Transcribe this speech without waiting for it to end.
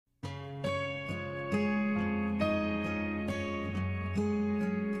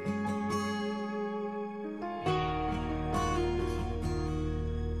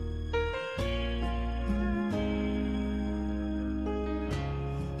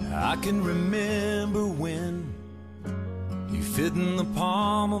I can remember when you fit in the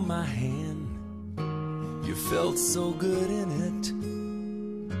palm of my hand. You felt so good in it,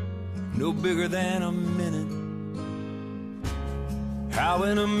 no bigger than a minute. How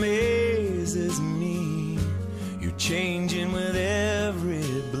it amazes me, you're changing with every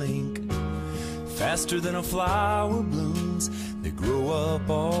blink, faster than a flower blooms. They grow up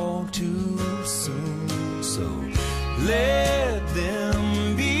all too soon. So let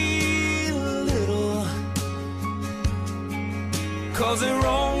them be little, 'cause they're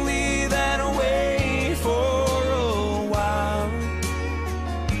only that way for a while.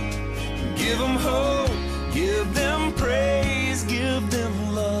 Give them hope, give them praise, give them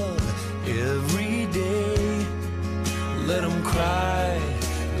love every day. Let them cry,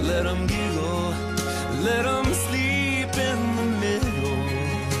 let them giggle, let them sleep in the middle.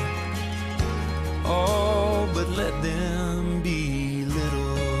 Oh, but let them be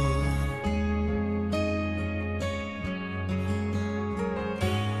little.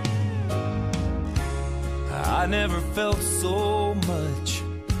 I never felt so much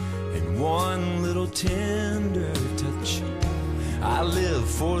in one little tender touch. I live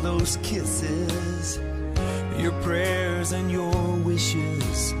for those kisses, your prayers and your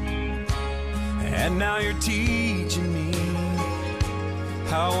wishes. And now you're teaching me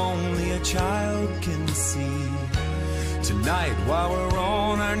how only a child can see. Tonight while we're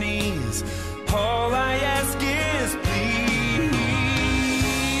on our knees, all I ask is please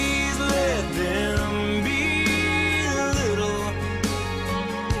let them be little,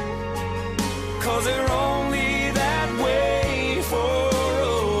 'cause they're only that way for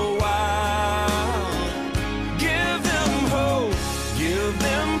a while. Give them hope, give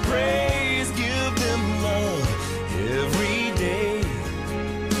them praise, give them love every day.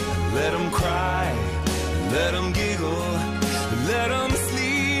 Let them cry, let them giggle, let them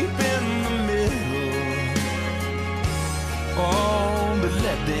sleep in the middle. Oh, but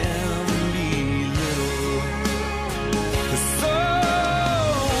let them be little. So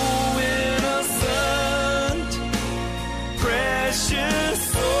innocent, precious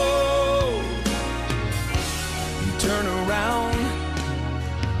soul. You turn around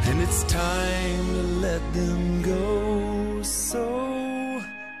and it's time to let them go. So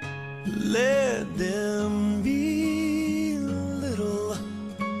let them be little,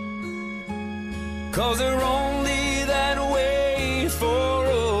 'cause they're only that way for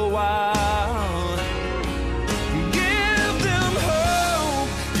a while. Give them hope,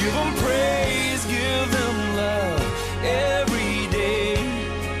 give them praise, give them love every day.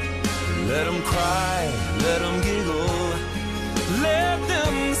 Let them cry, let them giggle, let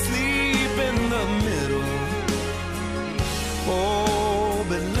them sleep in the middle. Oh,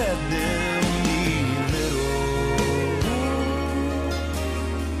 but let them be little.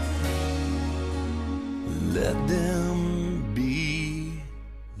 Let them be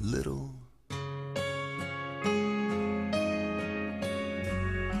little.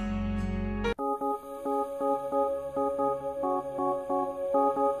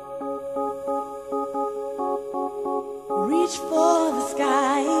 Reach for the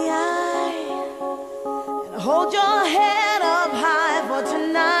sky and hold your head up high, for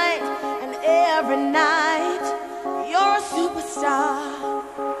tonight and every night you're a superstar.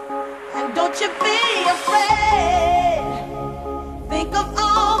 And don't you be afraid, think of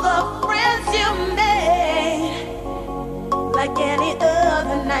all the friends you made. Like any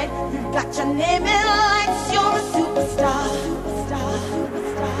other night, you've got your name in lights. You're a superstar, superstar,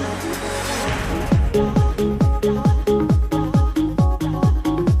 superstar, superstar.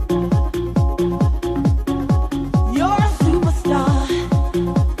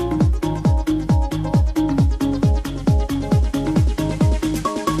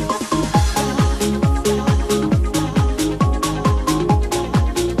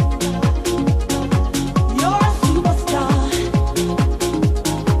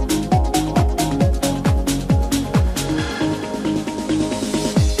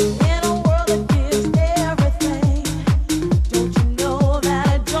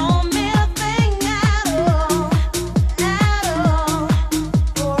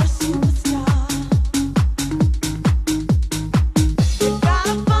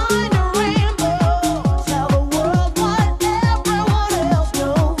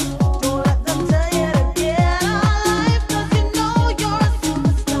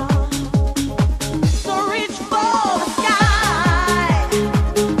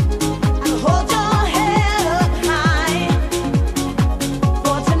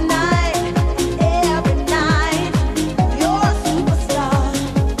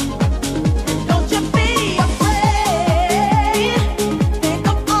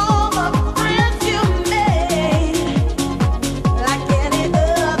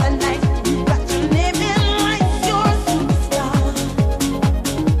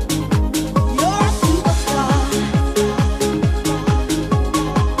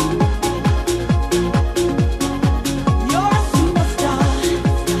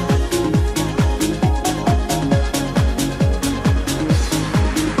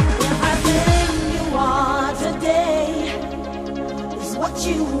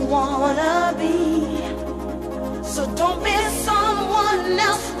 you wanna be. So don't be someone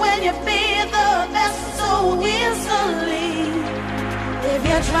else when you be the best so easily. If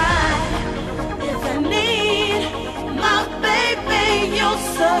you try, if you need, my baby, you'll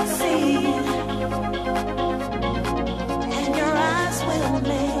succeed. And your eyes will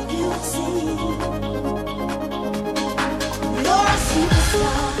make you see you're a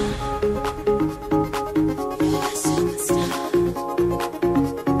superstar.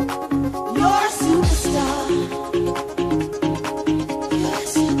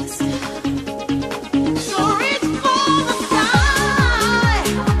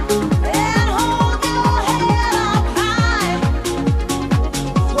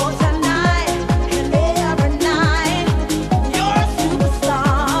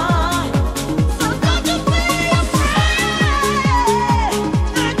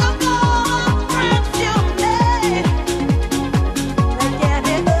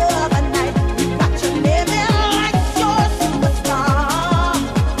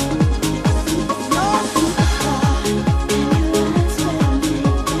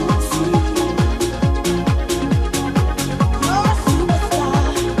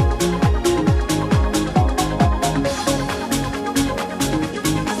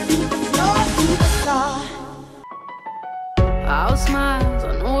 I'll smile,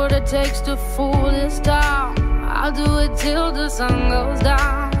 I know what it takes to fool this town. I'll do it till the sun goes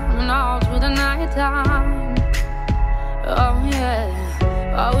down and all through the night time.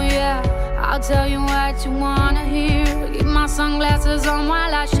 Oh yeah, I'll tell you what you wanna hear. Keep my sunglasses on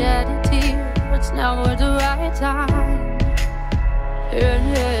while I shed a tear. It's never the right time. Yeah.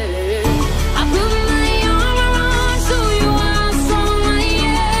 I put my arm around so you are strong I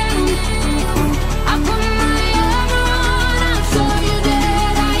am. I put my arm around and show you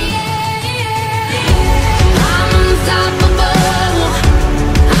that I am. I'm unstoppable.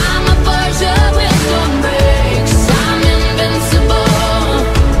 I'm a Porsche with no brakes. I'm invincible.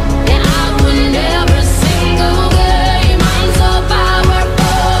 And I win every single game. I'm so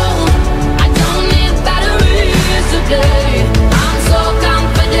powerful. I don't need batteries today. I'm so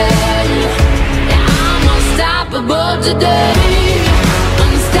confident. Yeah, I'm unstoppable today.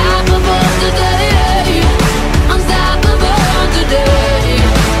 Unstoppable today. Unstoppable today.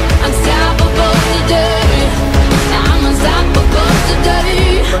 Unstoppable today. I'm unstoppable today.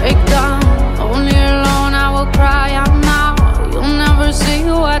 Break down, only alone I will cry out now. You'll never see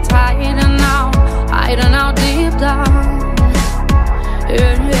what's hiding out deep down.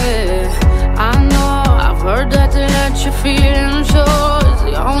 Yeah, I know, I've heard that to let you feel and show is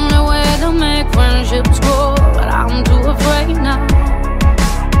the only way to make friendships grow, but I'm too afraid now.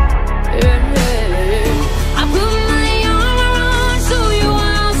 Yeah, I put my arm around so you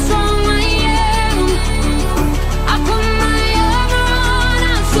how strong I am. I put my arm around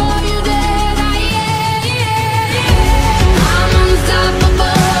and show you that I am. I'm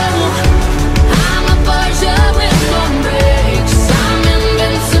unstoppable. I'm a Porsche with no brakes. I'm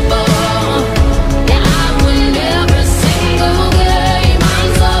invincible. Yeah, I win every single game. I'm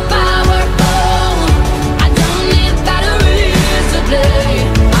so powerful. I don't need batteries to play.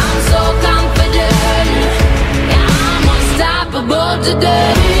 I'm so confident. Yeah, I'm unstoppable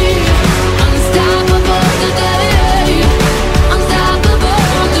today. Unstoppable today. Unstoppable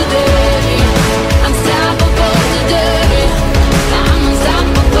today. Unstoppable today.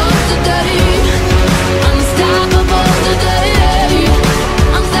 I'm unstoppable today.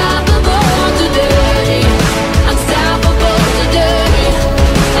 Unstoppable today. Unstoppable today. Unstoppable today.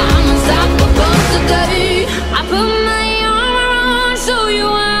 I'm unstoppable today. I put my arm around, show you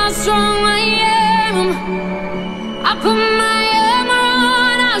how strong I am. I put